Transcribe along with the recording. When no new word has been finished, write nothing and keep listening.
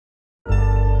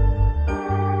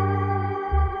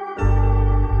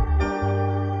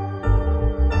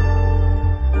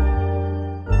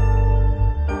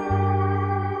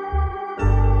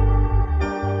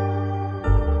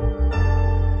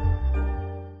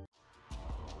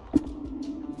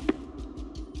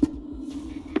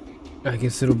I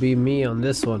guess it'll be me on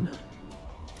this one.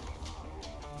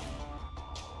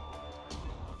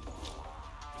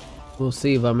 We'll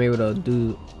see if I'm able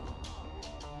to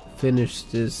finish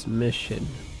this mission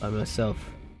by myself.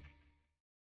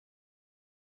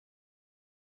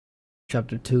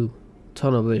 Chapter 2,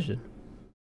 Tunnel Vision.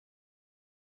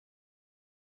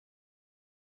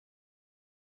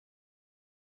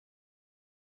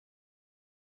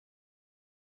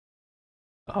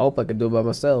 I hope I can do it by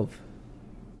myself.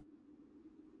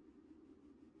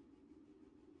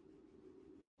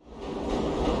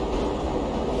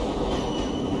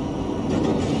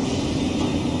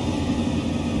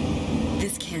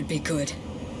 This can't be good.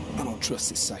 I don't trust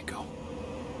this psycho.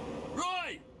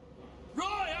 Roy!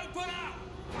 Roy, open up!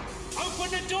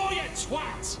 Open the door, you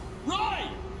twat! Roy!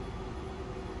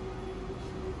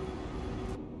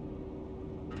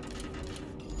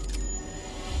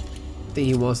 I think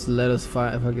he wants to let us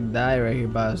fucking die right here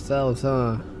by ourselves,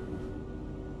 huh?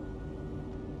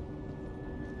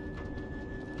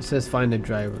 It says find the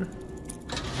driver.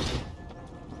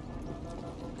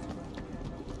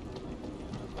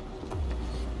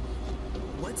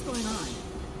 What's going on?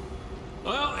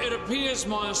 Well, it appears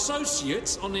my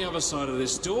associate on the other side of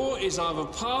this door is either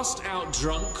passed out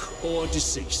drunk or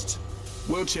deceased.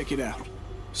 We'll check it out.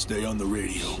 Stay on the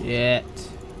radio. Shit.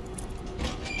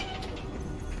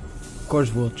 Of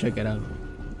course we'll check it out.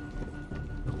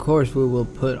 Of course we will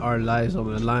put our lives on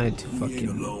the line to We ain't fucking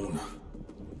alone.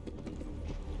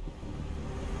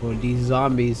 for these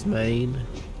zombies, man.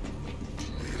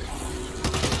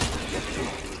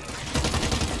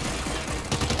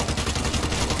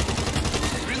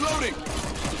 Reloading.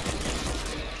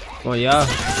 Oh yeah.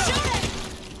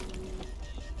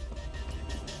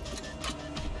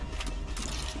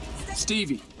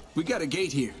 Stevie, we got a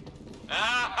gate here.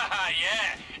 Ah,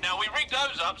 yeah. Now, we rigged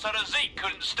those up so the Zeke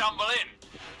couldn't stumble in.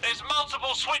 There's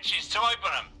multiple switches to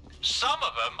open them. Some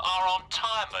of them are on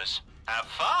timers. Have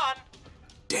fun.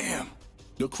 Damn.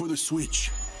 Look for the switch.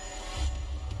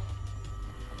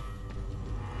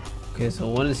 Okay, so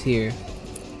one is here.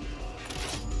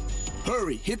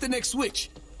 Hurry, hit the next switch.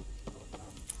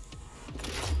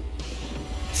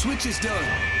 Switch is done.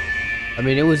 I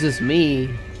mean, it was just me.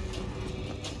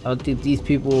 I don't think these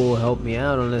people will help me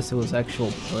out unless it was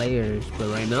actual players. But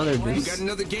right now they're We got just...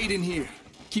 another gate in here.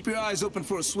 Keep your eyes open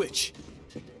for a switch.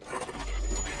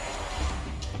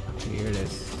 Here it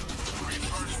is.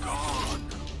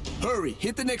 Hurry,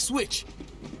 hit the next switch.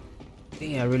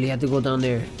 Yeah, I really had to go down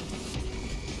there.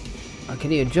 I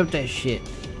can't even jump that shit.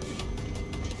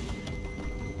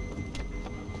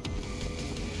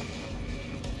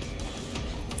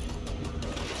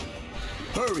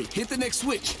 Hurry, hit the next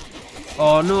switch.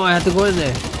 Oh no, I have to go in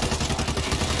there.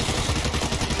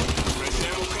 Fresh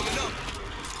ammo coming up.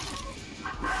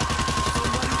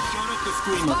 Shut up the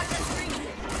screamer.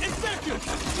 Infected!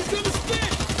 She's gonna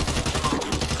spin!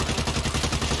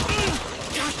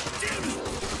 God damn it!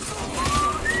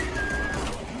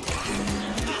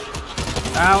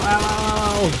 Ow, ow, ow,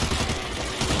 ow.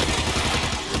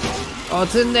 Oh,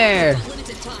 it's in there.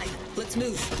 Limited time. Let's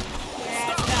move.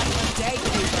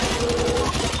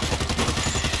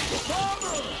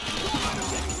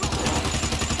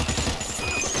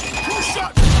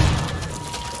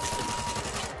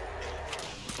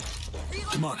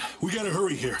 Come on, we gotta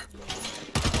hurry here.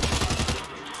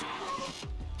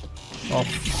 Oh,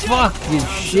 fucking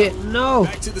shit, no.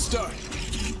 Back to the start.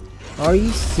 Are you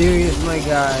serious, my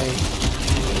guy?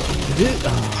 This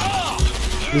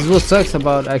is what sucks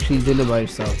about actually doing it by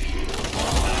yourself.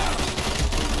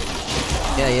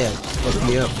 Yeah, fuck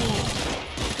me up.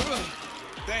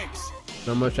 Thanks.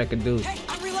 Not much I can do. Hey,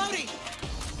 I'm reloading.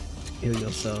 Heal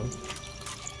yourself.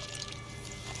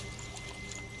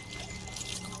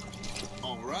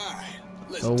 All right.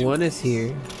 Let's So do one it. is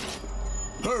here.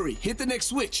 Hurry, hit the next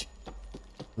switch.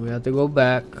 We have to go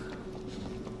back.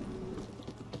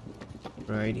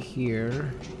 Right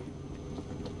here.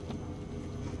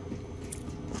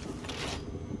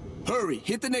 Hurry,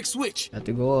 hit the next switch. Have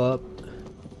to go up.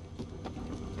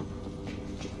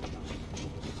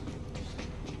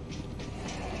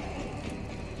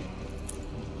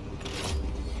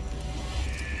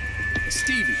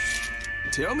 Stevie,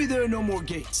 tell me there are no more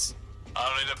gates.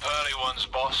 Only the pearly ones,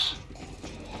 boss.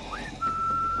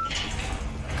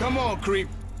 Come on, creep.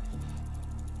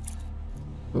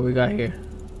 What we got here?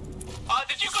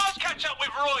 Did you guys catch up with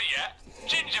Roy yet?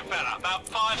 Ginger fella, about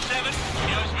 5'7",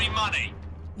 he owes me money.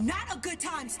 Not a good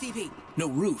time, Stevie. No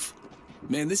roof.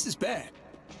 Man, this is bad.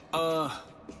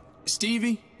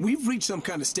 Stevie, we've reached some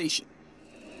kind of station.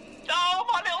 Oh,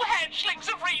 my little hatchlings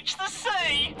have reached the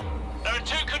sea. There are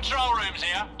 2 control rooms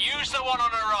here. Use the one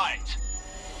on the right.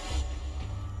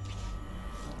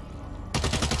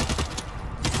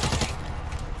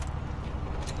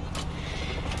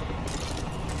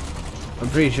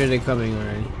 pretty sure they're coming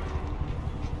already.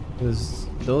 Because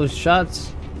those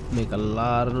shots make a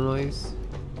lot of noise.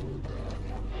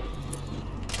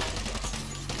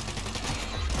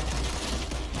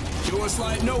 Door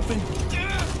sliding open.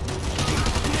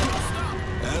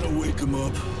 That'll wake him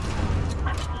up.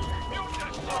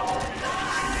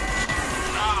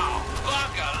 Oh,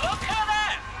 bugger, look at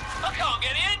that! I can't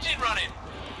get the engine running.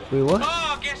 Wait, what? Oh,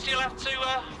 I guess you'll have to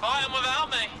fight them without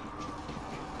me.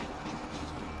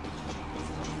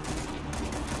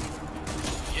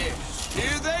 Yeah.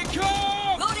 Here they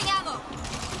come! Loading ammo.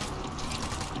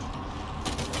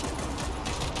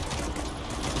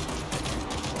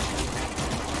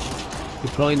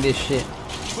 Deploying this shit.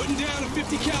 Putting down a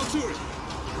 50 cal turret.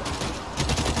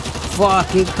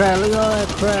 Fucking crap, look at all that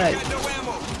crap. Got no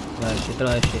ammo. Throw that shit, throw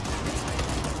that shit.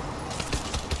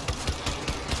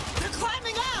 They're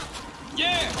climbing up.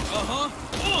 Yeah,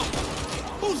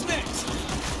 who's next?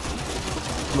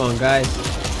 Come on, guys.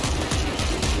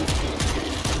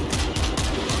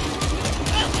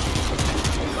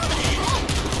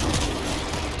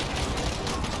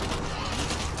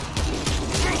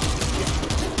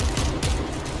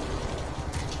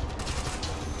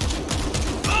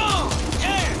 Oh,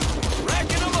 yeah!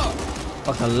 Racking them up.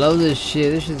 Fuck, I love this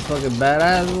shit. This shit's fucking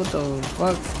badass. What the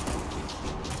fuck?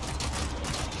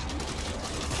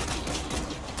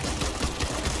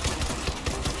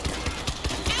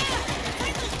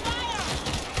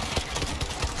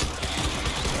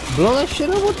 Blow that shit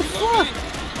up? What the fuck?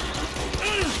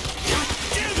 God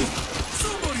damn it!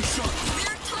 Somebody shot.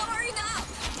 They're towering up.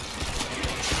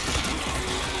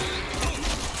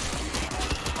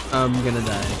 I'm gonna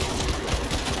die.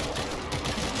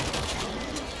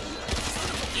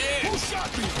 Yeah. Who shot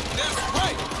me? That's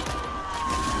right.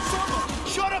 Someone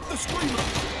shut up the screamer.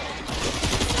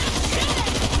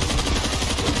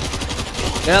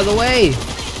 Get out of the way!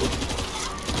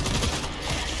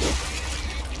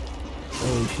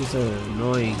 Oh, she's so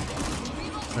annoying.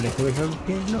 Are they coming from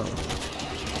here? No.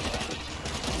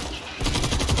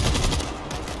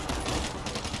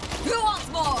 Who wants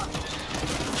more?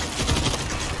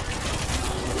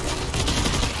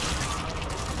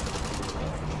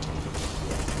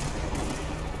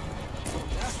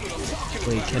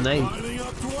 Wait, can I? Lining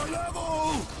up to our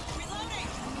level.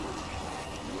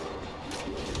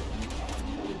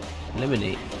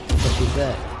 Eliminate? What is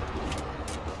that?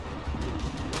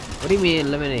 What do you mean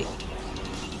eliminate?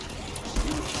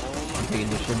 I'm taking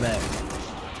this shit back.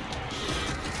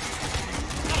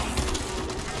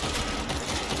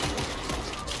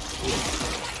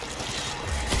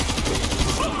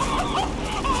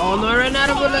 Oh no, I ran out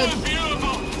of bullets!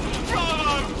 Beautiful!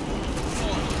 Bravo!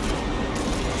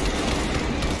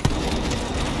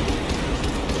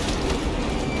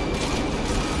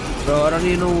 Bro, I don't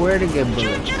even know where to get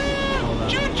bullets. Hold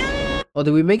on. Oh,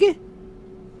 did we make it?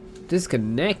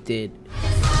 Disconnected.